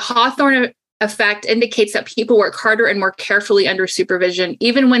work. The Hawthorne effect indicates that people work harder and more carefully under supervision,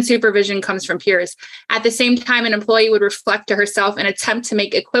 even when supervision comes from peers. At the same time, an employee would reflect to herself and attempt to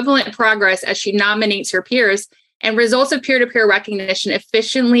make equivalent progress as she nominates her peers. And results of peer-to-peer recognition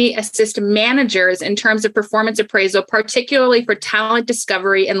efficiently assist managers in terms of performance appraisal, particularly for talent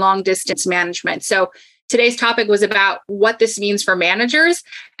discovery and long-distance management. So today's topic was about what this means for managers.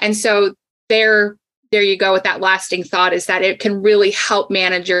 And so there you go with that lasting thought, is that it can really help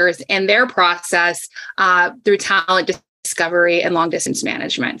managers in their process through talent discovery and long distance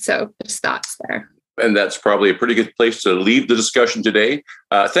management. So just thoughts there. And that's probably a pretty good place to leave the discussion today.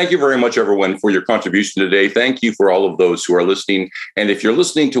 Thank you very much, everyone, for your contribution today. Thank you for all of those who are listening. And if you're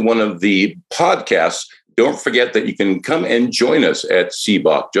listening to one of the podcasts, don't forget that you can come and join us at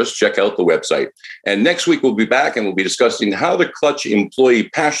CBOC. Just check out the website. And next week, we'll be back and we'll be discussing how to clutch employee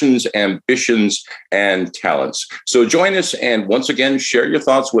passions, ambitions, and talents. So join us and once again, share your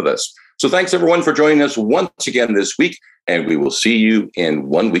thoughts with us. So thanks, everyone, for joining us once again this week. And we will see you in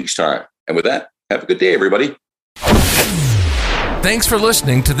 1 week's time. And with that, have a good day, everybody. Thanks for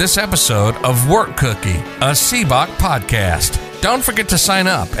listening to this episode of Work Cookie, a CBOC podcast. Don't forget to sign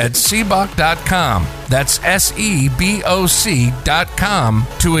up at seboc.com. That's SEBOC.com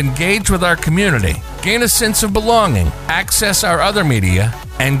to engage with our community, gain a sense of belonging, access our other media,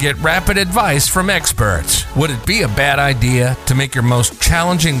 and get rapid advice from experts. Would it be a bad idea to make your most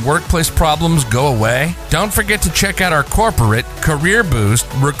challenging workplace problems go away? Don't forget to check out our corporate, career boost,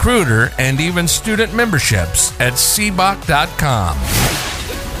 recruiter, and even student memberships at seboc.com.